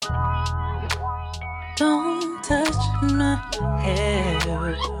Don't touch my hair.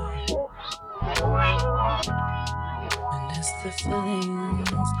 And it's the feelings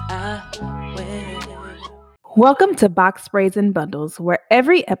I wear. Welcome to Box Sprays and Bundles, where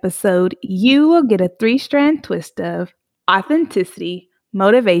every episode you will get a 3-strand twist of authenticity,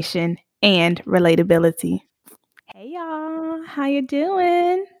 motivation, and relatability. Hey y'all, how you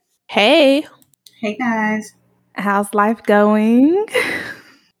doing? Hey. Hey guys. How's life going?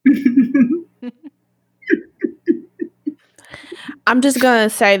 I'm just going to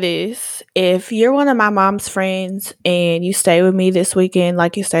say this. If you're one of my mom's friends and you stay with me this weekend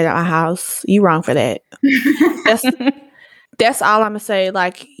like you stayed at my house, you wrong for that. That's all I'm going to say.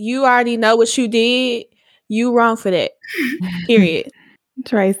 Like, you already know what you did. You wrong for that. Period.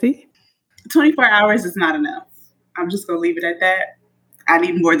 Tracy? 24 hours is not enough. I'm just going to leave it at that. I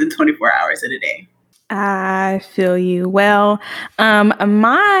need more than 24 hours in a day. I feel you. Well,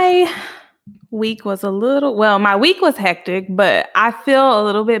 my week was my week was hectic, but I feel a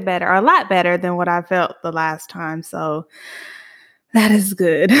little bit better, a lot better than what I felt the last time. So that is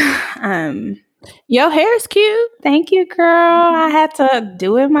good. Your hair is cute. Thank you, girl. I had to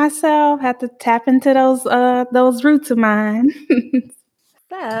do it myself. Had to tap into those roots of mine.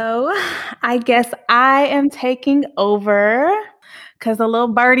 So I guess I am taking over because a little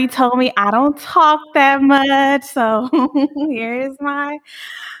birdie told me I don't talk that much. So here is my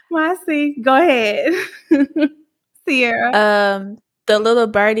seat. Go ahead. Sierra. The little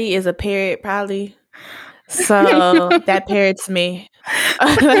birdie is a parrot, probably. So that parrot's me.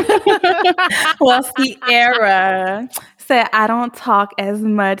 Well, Sierra said I don't talk as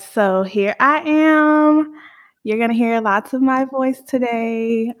much. So here I am. You're going to hear lots of my voice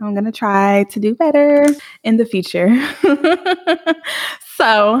today. I'm going to try to do better in the future.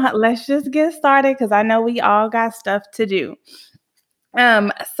 So let's just get started because I know we all got stuff to do.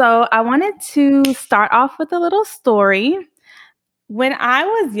 So I wanted to start off with a little story. When I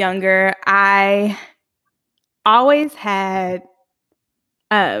was younger, I always had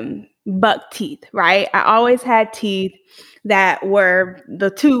buck teeth, right? I always had teeth that were, the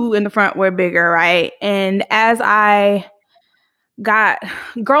two in the front were bigger, right? And as I got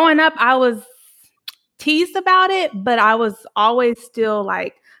growing up, I was teased about it, but I was always still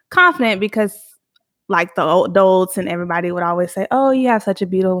like confident because like the adults and everybody would always say, oh, you have such a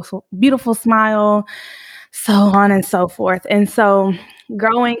beautiful smile, so on and so forth. And so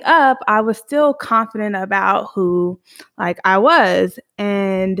growing up, I was still confident about who like I was.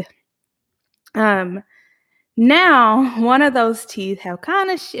 And now one of those teeth have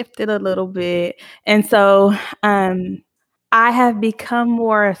kind of shifted a little bit. And so I have become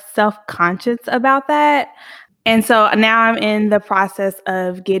more self-conscious about that. And so now I'm in the process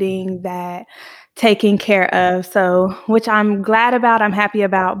of getting that taken care of. So, which I'm glad about, I'm happy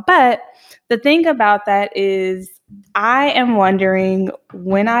about. But the thing about that is I am wondering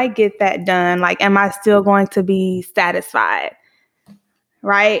when I get that done, like, am I still going to be satisfied?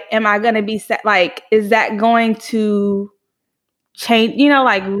 Right? Am I going to be like, is that going to change,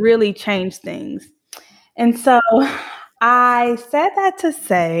 like really change things? And so I said that to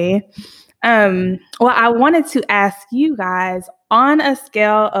say, well, I wanted to ask you guys on a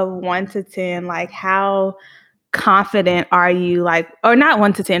scale of 1 to 10, like how confident are you, like, or not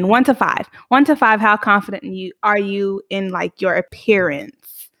 1 to 10, 1 to 5, 1 to 5, how confident are you in like your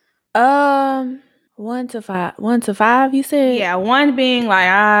appearance? 1 to 5, 1 to 5, you said? Yeah. 1 being like,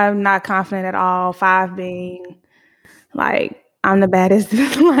 I'm not confident at all. 5 being like, I'm the baddest,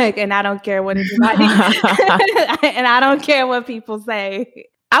 like, and I don't care what anybody, and I don't care what people say.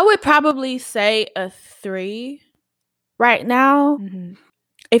 I would probably say a 3 right now. Mm-hmm.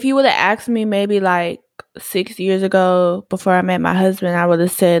 If you would have asked me maybe like 6 years ago before I met my husband, I would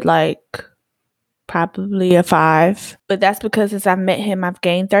have said like probably a 5. But that's because since I've met him, I've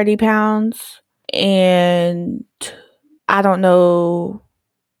gained 30 pounds. And I don't know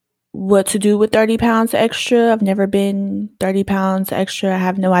what to do with 30 pounds extra. I've never been 30 pounds extra. I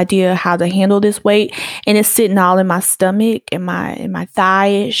have no idea how to handle this weight, and it's sitting all in my stomach and my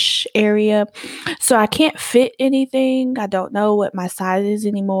thigh-ish area, so I can't fit anything. I don't know what my size is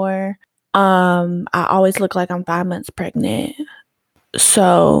anymore. I always look like I'm 5 months pregnant,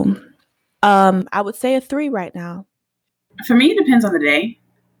 so I would say a 3 right now. For me, it depends on the day.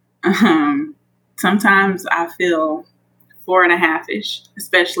 Sometimes I feel 4.5-ish,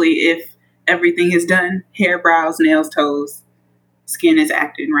 especially if everything is done. Hair, brows, nails, toes, skin is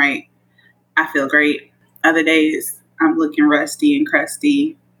acting right. I feel great. Other days, I'm looking rusty and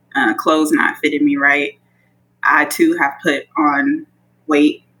crusty, clothes not fitting me right. I, too, have put on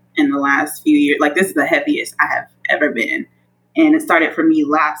weight in the last few years. Like, this is the heaviest I have ever been. And it started for me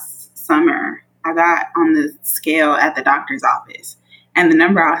last summer. I got on the scale at the doctor's office, and the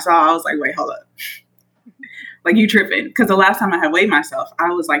number I saw, I was like, wait, hold up. Like, you tripping. Because the last time I had weighed myself, I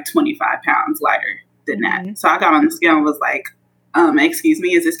was like 25 pounds lighter than that. So I got on the scale and was like, excuse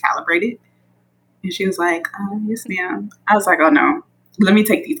me, is this calibrated? And she was like, yes, ma'am. I was like, oh, no. Let me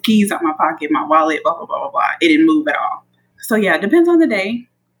take these keys out my pocket, my wallet, blah, blah, blah, blah, blah. It didn't move at all. So, yeah, it depends on the day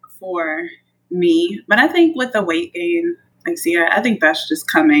for me. But I think with the weight gain, like, see, I think that's just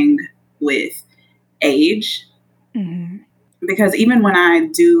coming with age. Mm-hmm. Because even when I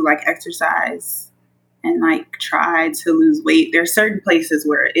do, like, exercise and, like, try to lose weight, there are certain places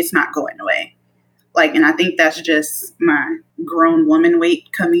where it's not going away. Like, and I think that's just my grown woman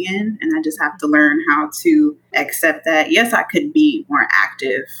weight coming in. And I just have to learn how to accept that. Yes, I could be more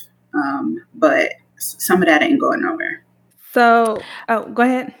active, but some of that ain't going nowhere. So, go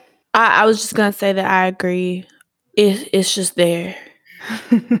ahead. I was just going to say that I agree. It's just there.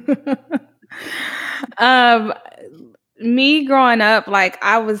 Me growing up, like,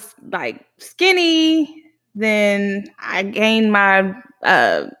 I was like skinny. Then I gained my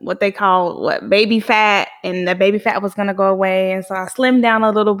what they call baby fat, and the baby fat was gonna go away, and so I slimmed down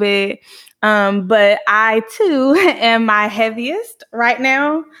a little bit. But I too am my heaviest right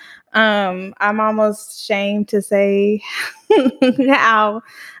now. I'm almost ashamed to say how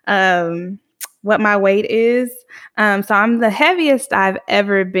what my weight is. So I'm the heaviest I've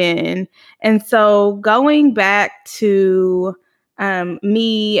ever been, and so going back to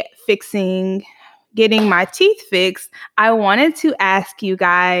me getting my teeth fixed, I wanted to ask you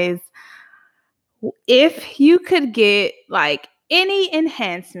guys if you could get like any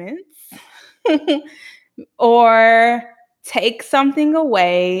enhancements or take something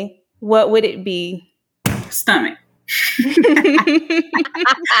away, what would it be? Stomach.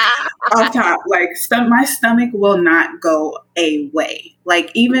 Off top, like my stomach will not go away.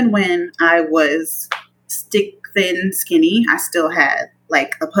 Like, even when I was stick thin skinny, I still had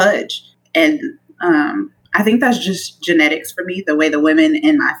like a pudge. And I think that's just genetics for me. The way the women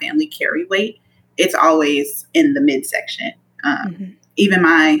in my family carry weight, it's always in the midsection. Even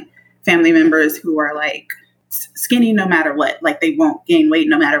my family members who are like skinny no matter what, like they won't gain weight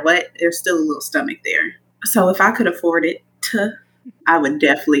no matter what, there's still a little stomach there. So if I could afford it, I would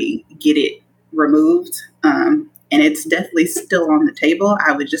definitely get it removed. And it's definitely still on the table.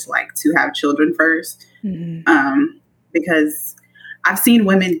 I would just like to have children first. Because I've seen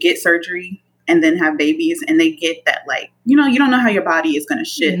women get surgery and then have babies, and they get that, like, you don't know how your body is going to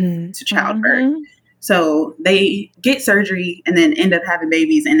shift to childbirth. So they get surgery and then end up having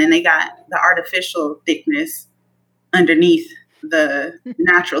babies, and then they got the artificial thickness underneath the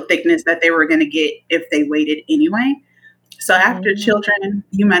natural thickness that they were going to get if they waited anyway. So after children,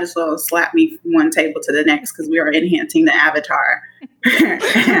 you might as well slap me from one table to the next, because we are enhancing the avatar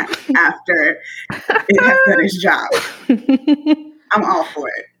after it has done its job. I'm all for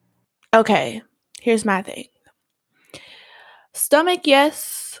it. Okay, here's my thing. Stomach,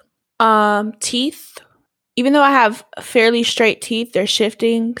 yes. Teeth. Even though I have fairly straight teeth, they're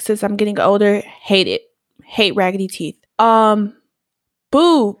shifting since I'm getting older. Hate it. Hate raggedy teeth. Boobs.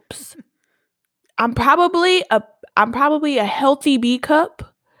 I'm probably a healthy B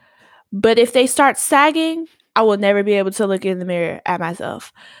cup, but if they start sagging, I will never be able to look in the mirror at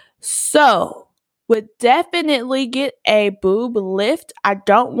myself. So, would definitely get a boob lift. I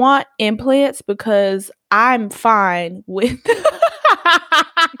don't want implants because I'm fine with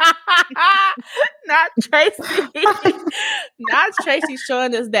not Tracy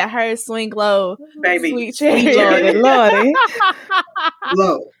showing us that her swing low, baby. Sweet cherry. Lordy.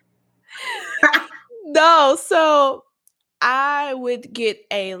 Low. No, so I would get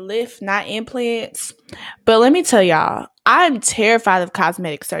a lift, not implants. But let me tell y'all, I'm terrified of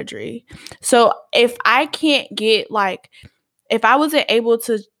cosmetic surgery. So if I can't get, like, if I wasn't able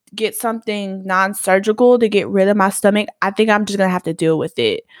to get something non-surgical to get rid of my stomach, I think I'm just going to have to deal with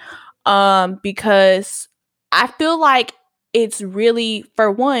it. Because I feel like it's really,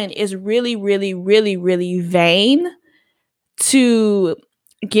 for one, is really, really, really, really vain to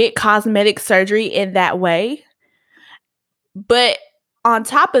get cosmetic surgery in that way. But on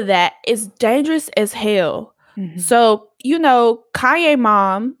top of that, it's dangerous as hell. So, Kanye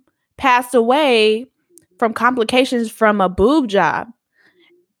mom passed away from complications from a boob job.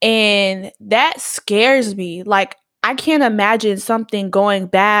 And that scares me. Like, I can't imagine something going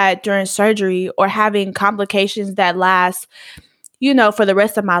bad during surgery or having complications that last, for the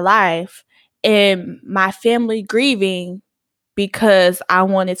rest of my life, and my family grieving because I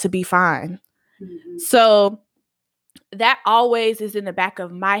want it to be fine. So that always is in the back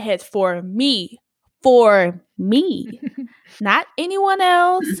of my head for me for me, not anyone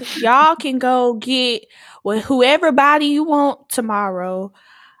else. Y'all can go get with whoever body you want tomorrow.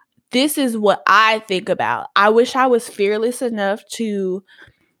 This is what I think about. I wish I was fearless enough to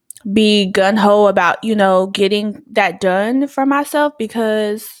be gung-ho about, getting that done for myself,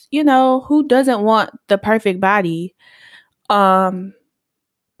 because, who doesn't want the perfect body?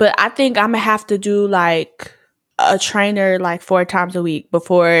 But I think I'm gonna have to do like a trainer like 4 times a week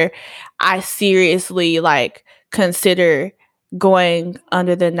before I seriously like consider going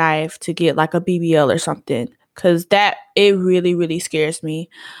under the knife to get like a BBL or something, because it really, really scares me.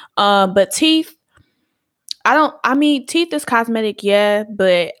 But teeth, teeth is cosmetic, yeah,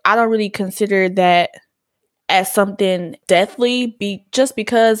 but I don't really consider that as something deathly, just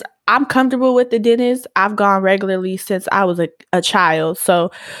because I'm comfortable with the dentist. I've gone regularly since I was a child,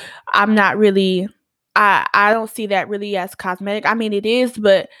 so I'm not really, I don't see that really as cosmetic. I mean, it is,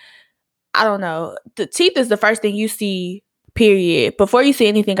 but I don't know. The teeth is the first thing you see, period. Before you see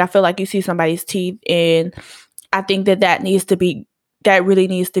anything, I feel like you see somebody's teeth, and I think that really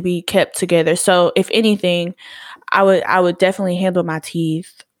needs to be kept together. So if anything, I would definitely handle my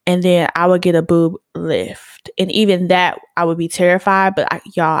teeth, and then I would get a boob lift. And even that, I would be terrified, but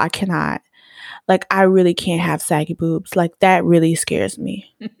I cannot. Like, I really can't have saggy boobs. Like, that really scares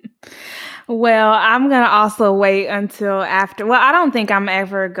me. Well, I'm going to also wait until after. Well, I don't think I'm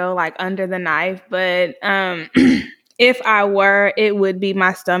ever go like under the knife, but if I were, it would be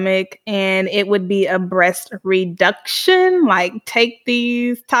my stomach, and it would be a breast reduction. Like, take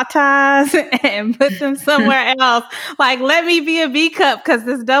these tatas and put them somewhere else. Like, let me be a B cup, because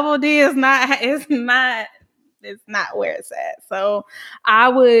this double D is not where it's at. So I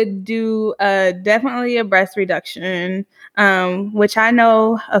would do definitely a breast reduction, which I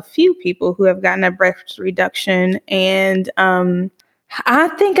know a few people who have gotten a breast reduction, and I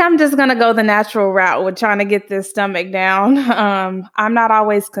think I'm just going to go the natural route with trying to get this stomach down. I'm not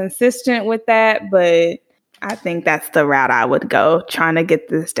always consistent with that, but I think that's the route I would go, trying to get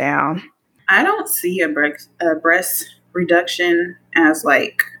this down. I don't see a breast reduction as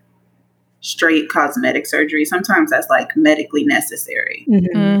like straight cosmetic surgery. Sometimes that's like medically necessary.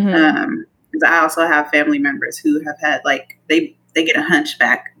 Because I also have family members who have had like, they get a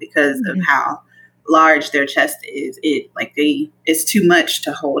hunchback because of how large their chest is. It's too much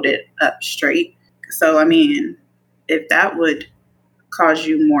to hold it up straight. So I mean, if that would cause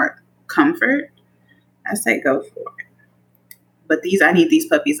you more comfort, I say go for it. But I need these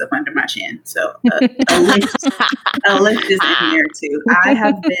puppies up under my chin. So a lift is in there too. I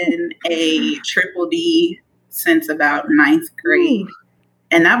have been a triple D since about 9th grade.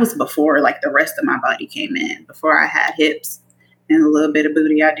 And that was before like the rest of my body came in, before I had hips and a little bit of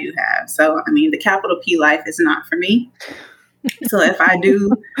booty I do have. So, I mean, the capital P life is not for me. So if I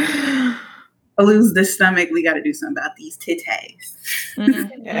do lose the stomach, we got to do something about these titties.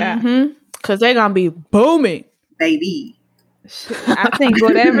 Yeah. Because they're going to be booming. Baby. I think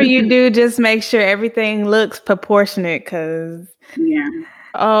whatever you do, just make sure everything looks proportionate, because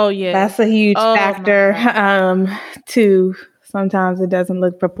that's a huge factor too. Sometimes it doesn't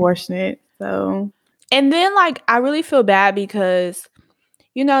look proportionate. So, and then like I really feel bad because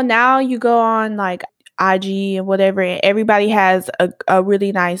now you go on like IG and whatever, and everybody has a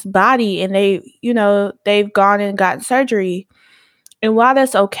really nice body, and they've gone and gotten surgery. And while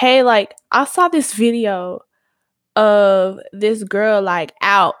that's okay, like I saw this video of this girl like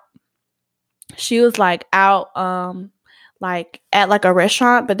out. She was like out like at like a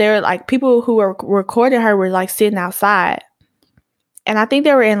restaurant, but there were like people who were recording her were like sitting outside. And I think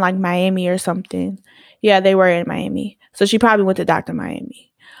they were in like Miami or something. Yeah, they were in Miami. So she probably went to Dr.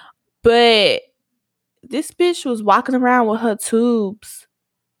 Miami. But this bitch was walking around with her tubes,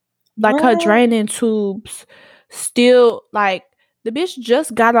 like her draining tubes, still like. The bitch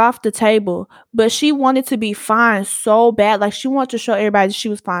just got off the table, but she wanted to be fine so bad. Like, she wanted to show everybody that she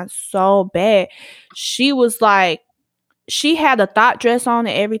was fine so bad. She was like, she had a thought dress on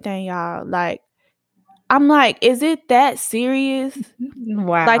and everything, y'all. Like, I'm like, is it that serious?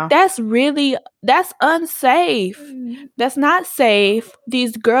 Wow. Like, that's unsafe. That's not safe.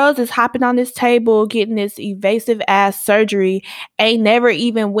 These girls is hopping on this table, getting this evasive ass surgery, ain't never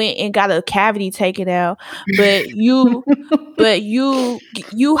even went and got a cavity taken out. But you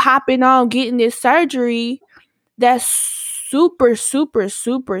hopping on getting this surgery, that's super, super,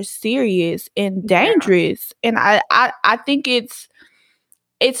 super serious and dangerous. And I think it's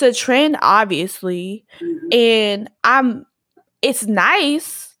a trend, obviously, and it's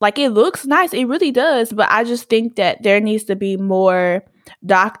nice. Like, it looks nice. It really does. But I just think that there needs to be more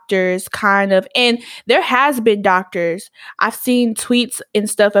doctors kind of, and there has been doctors. I've seen tweets and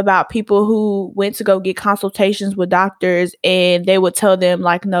stuff about people who went to go get consultations with doctors, and they would tell them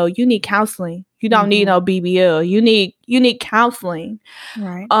like, no, you need counseling. You don't need no BBL. You need counseling.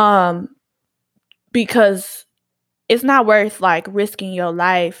 Right. Because it's not worth like risking your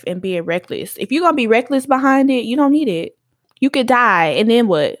life and being reckless. If you're gonna be reckless behind it, you don't need it. You could die, and then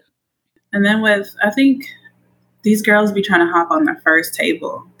what? And then I think these girls be trying to hop on the first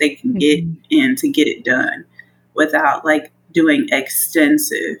table they can get in to get it done without like doing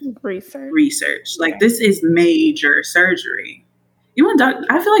extensive research. Like this is major surgery.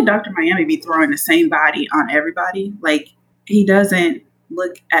 I feel like Dr. Miami be throwing the same body on everybody. Like he doesn't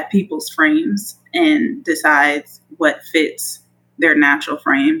look at people's frames and decides what fits their natural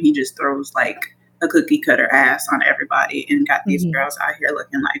frame. He just throws like a cookie cutter ass on everybody and got these girls out here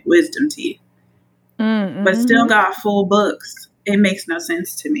looking like wisdom teeth. But still got full books. It makes no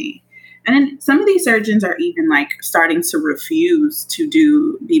sense to me. And then some of these surgeons are even like starting to refuse to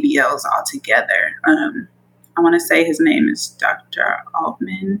do BBLs altogether. I want to say his name is Dr.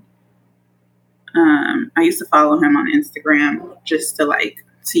 Altman. I used to follow him on Instagram just to like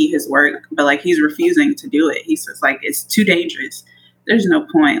see his work, but like he's refusing to do it. He says like it's too dangerous. There's no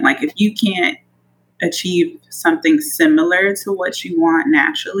point. Like if you can't achieve something similar to what you want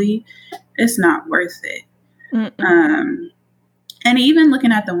naturally, it's not worth it. And even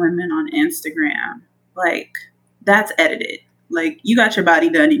looking at the women on Instagram, like that's edited. Like you got your body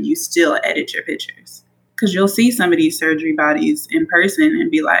done and you still edit your pictures, because you'll see some of these surgery bodies in person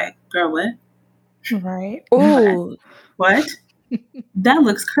and be like, girl, what? Right. Ooh. What? That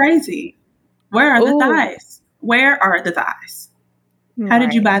looks crazy. Where are the thighs? Where are the thighs? How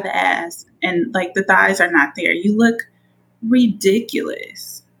did you buy the ass? And like the thighs are not there. You look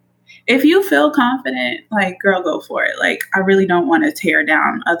ridiculous. If you feel confident, like girl, go for it. Like I really don't want to tear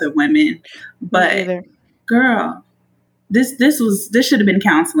down other women, but girl, this should have been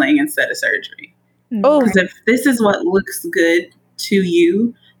counseling instead of surgery. Because if this is what looks good to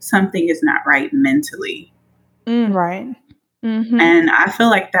you, something is not right mentally. Right. And I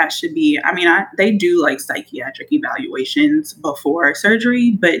feel like that should be, they do like psychiatric evaluations before surgery,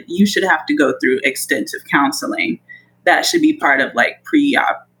 but you should have to go through extensive counseling. That should be part of like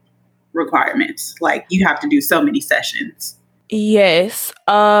pre-op requirements. Like you have to do so many sessions. Yes.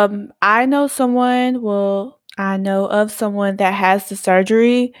 I know of someone that has the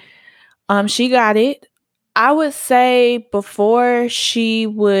surgery. She got it. I would say before she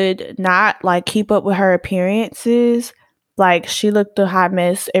would not like keep up with her appearances. Like she looked a hot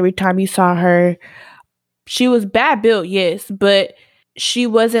mess every time you saw her. She was bad built, yes, but she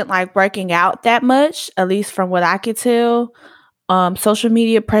wasn't like working out that much, at least from what I could tell. Social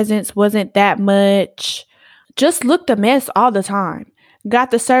media presence wasn't that much. Just looked a mess all the time.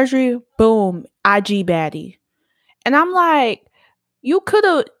 Got the surgery, boom, IG baddie. And I'm like, you could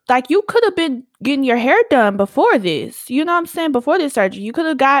have been getting your hair done before this. You know what I'm saying? Before this surgery. You could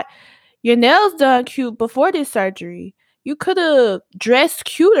have got your nails done cute before this surgery. You could have dressed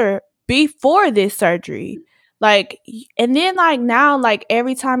cuter before this surgery. Like, and then like now, like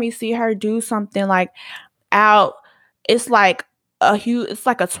every time you see her do something like out, it's like it's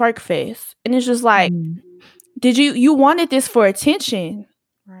like a twerk face. And it's just like, did you wanted this for attention?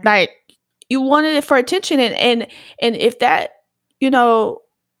 Right. Like you wanted it for attention, and if that,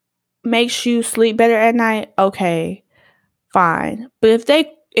 makes you sleep better at night, okay, fine. But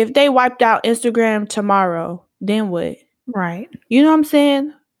if they wiped out Instagram tomorrow, then what? Right. You know what I'm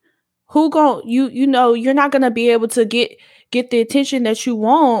saying? You're not gonna be able to get the attention that you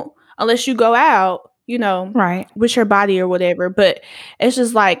want unless you go out, right, with your body or whatever. But it's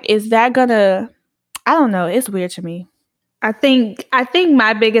just like, is that gonna, I don't know. It's weird to me. I think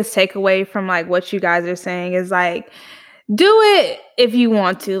my biggest takeaway from like what you guys are saying is like, do it if you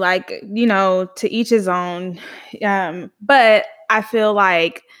want to, like, to each his own. But I feel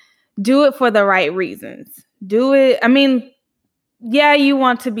like do it for the right reasons. Do it. I mean, yeah, you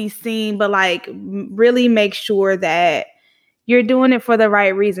want to be seen, but like really make sure that you're doing it for the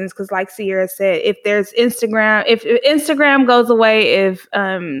right reasons. Because like Sierra said, if there's Instagram, if Instagram goes away, if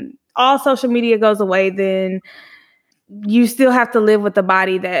all social media goes away, then you still have to live with the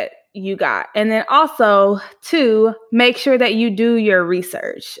body that you got. And then also, too, make sure that you do your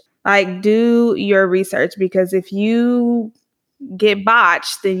research. Like, do your research, because if you get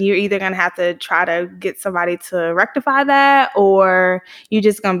botched, then you're either going to have to try to get somebody to rectify that, or you're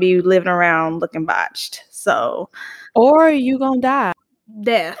just going to be living around looking botched. So, or you going to die.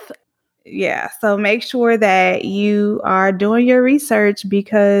 Death. Yeah. So make sure that you are doing your research,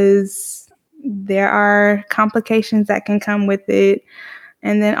 because there are complications that can come with it.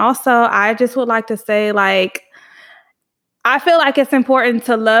 And then also, I just would like to say, like, I feel like it's important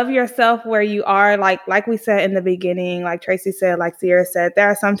to love yourself where you are. Like we said in the beginning, like Tracy said, like Sierra said, there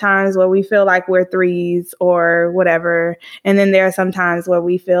are some times where we feel like we're threes or whatever. And then there are some times where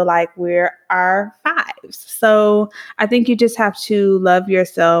we feel like we're our fives. So I think you just have to love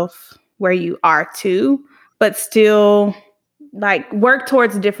yourself where you are too, but still like work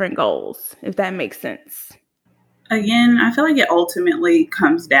towards different goals, if that makes sense. Again, I feel like it ultimately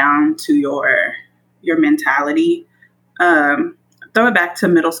comes down to your mentality. Throw it back to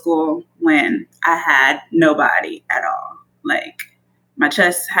middle school when I had nobody at all. Like, my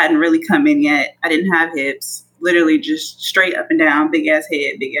chest hadn't really come in yet. I didn't have hips, literally just straight up and down, big ass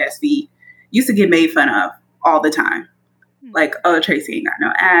head, big ass feet. Used to get made fun of all the time. Like, oh, Tracy ain't got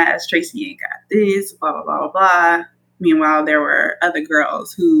no ass. Tracy ain't got this, blah, blah, blah, blah, blah. Meanwhile, there were other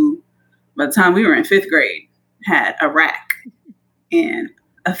girls who, by the time we were in 5th grade, had a rack and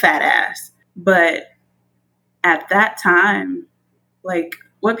a fat ass. But at that time, like,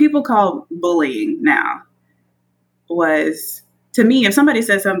 what people call bullying now was, to me, if somebody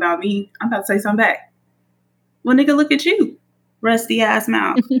said something about me, I'm about to say something back. Well, nigga, look at you. Rusty ass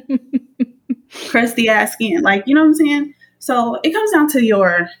mouth. Crusty ass skin. Like, you know what I'm saying? So it comes down to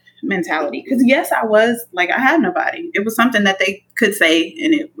your mentality. Because yes, I had nobody. It was something that they could say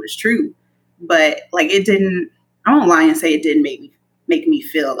and it was true. But like, it didn't, I won't lie and say it didn't make me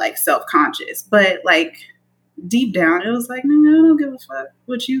feel like self-conscious. But like, deep down, it was like, no, I don't give a fuck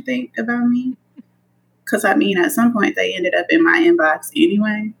what you think about me. Because I mean, at some point, they ended up in my inbox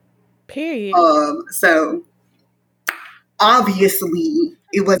anyway. Period. So obviously,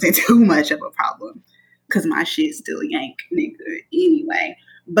 it wasn't too much of a problem because my shit still yank, nigga, anyway.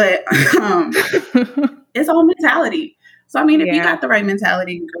 But it's all mentality. So I mean, if you got the right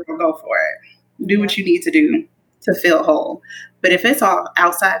mentality, go for it. Do what you need to do to feel whole. But if it's all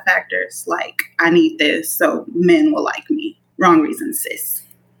outside factors, like, I need this so men will like me. Wrong reason, sis.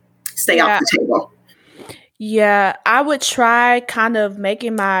 Stay off the table. Yeah, I would try kind of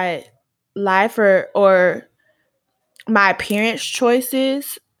making my life or my appearance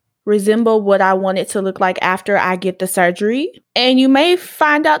choices resemble what I want it to look like after I get the surgery. And you may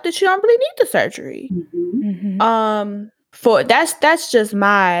find out that you don't really need the surgery. Mm-hmm. For that's just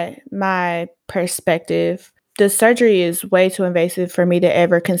my perspective. The surgery is way too invasive for me to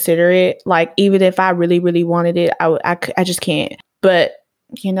ever consider it. Like, even if I really, really wanted it, I just can't. But,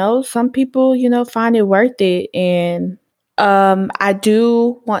 you know, some people, you know, find it worth it. And I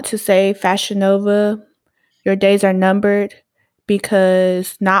do want to say, Fashion Nova, your days are numbered,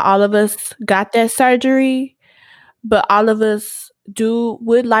 because not all of us got that surgery, but all of us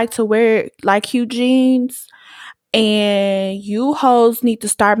would like to wear like cute jeans. And you hoes need to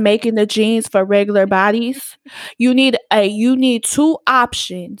start making the jeans for regular bodies. You need 2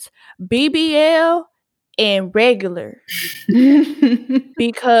 options, BBL and regular.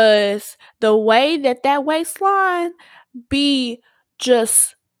 Because the way that waistline be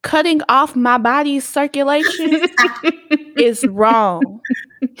just cutting off my body's circulation is wrong.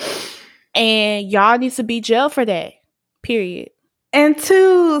 And y'all need to be jailed for that. Period. And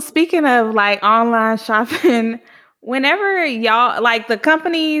 2, speaking of like online shopping, whenever y'all, like, the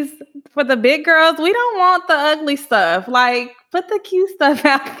companies for the big girls, we don't want the ugly stuff. Like, put the cute stuff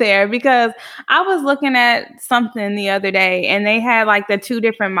out there. Because I was looking at something the other day and they had like the 2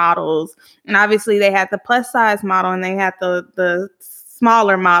 different models. And obviously they had the plus size model and they had the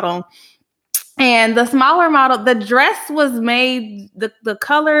smaller model. And the smaller model, the dress was made, the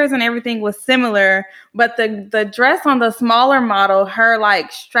colors and everything was similar, but the dress on the smaller model, her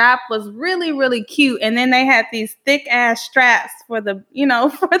like strap was really, really cute. And then they had these thick ass straps for the, you know,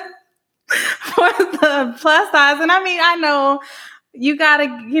 for the plus size. And I mean, I know you gotta,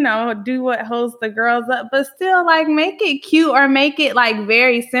 you know, do what holds the girls up, but still, like, make it cute or make it like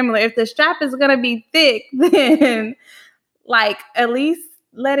very similar. If the strap is gonna be thick, then like at least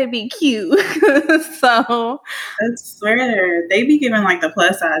let it be cute. So I swear, they be giving like the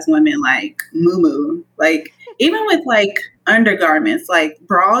plus size women like moo. Like, even with like undergarments, like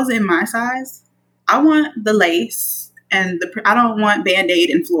bras in my size, I want the lace and I don't want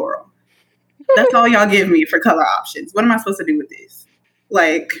Band-Aid and floral. That's all y'all give me for color options. What am I supposed to do with this?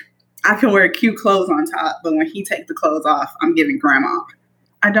 Like, I can wear cute clothes on top, but when he takes the clothes off, I'm giving grandma.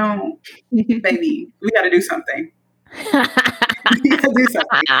 I don't, baby, we got to do something. You gotta do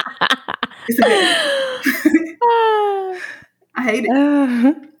something. It's a good. I hate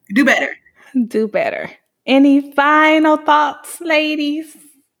it. Do better. Do better. Any final thoughts, ladies?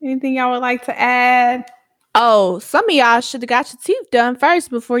 Anything y'all would like to add? Oh, some of y'all should have got your teeth done first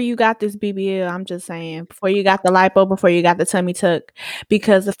before you got this BBL. I'm just saying, before you got the lipo, before you got the tummy tuck,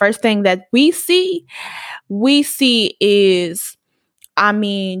 because the first thing that we see is, I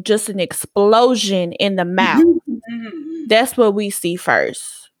mean, just an explosion in the mouth. That's what we see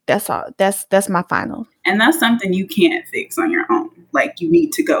first. That's all. That's my final. And that's something you can't fix on your own. Like, you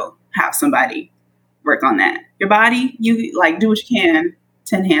need to go have somebody work on that. Your body, you like do what you can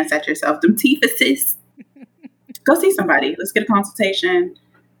to enhance that yourself. Them teeth assist. Go see somebody. Let's get a consultation.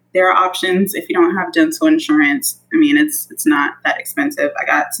 There are options if you don't have dental insurance. I mean, it's not that expensive. I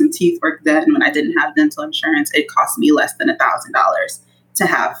got some teeth work done when I didn't have dental insurance. It cost me less than $1,000 to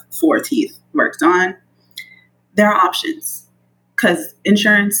have 4 teeth worked on. There are options because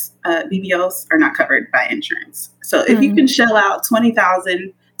insurance, BBLs are not covered by insurance. So if you can shell out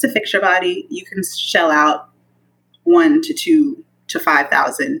 $20,000 to fix your body, you can shell out $1,000 to $2,000 to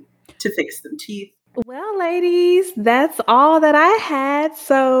 $5,000 to fix them teeth. Well, ladies, that's all that I had.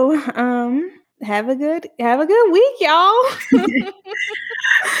 So, have a good week, y'all.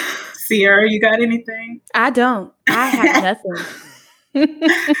 Sierra, you got anything? I don't. I have nothing.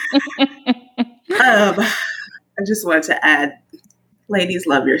 I just wanted to add, ladies,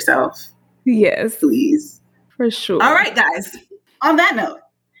 love yourself. Yes, please. For sure. All right, guys. On that note,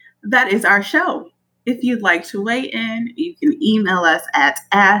 that is our show. If you'd like to weigh in, you can email us at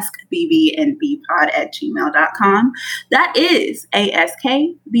askbbandbpod@gmail.com. That is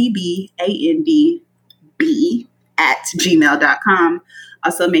askbbandb@gmail.com.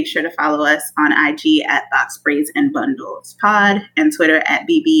 Also, make sure to follow us on IG at Box Braids and Bundles Pod and Twitter at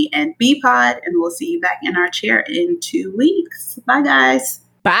BB&BPod. And we'll see you back in our chair in 2 weeks. Bye, guys.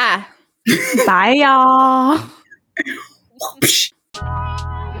 Bye. Bye, y'all.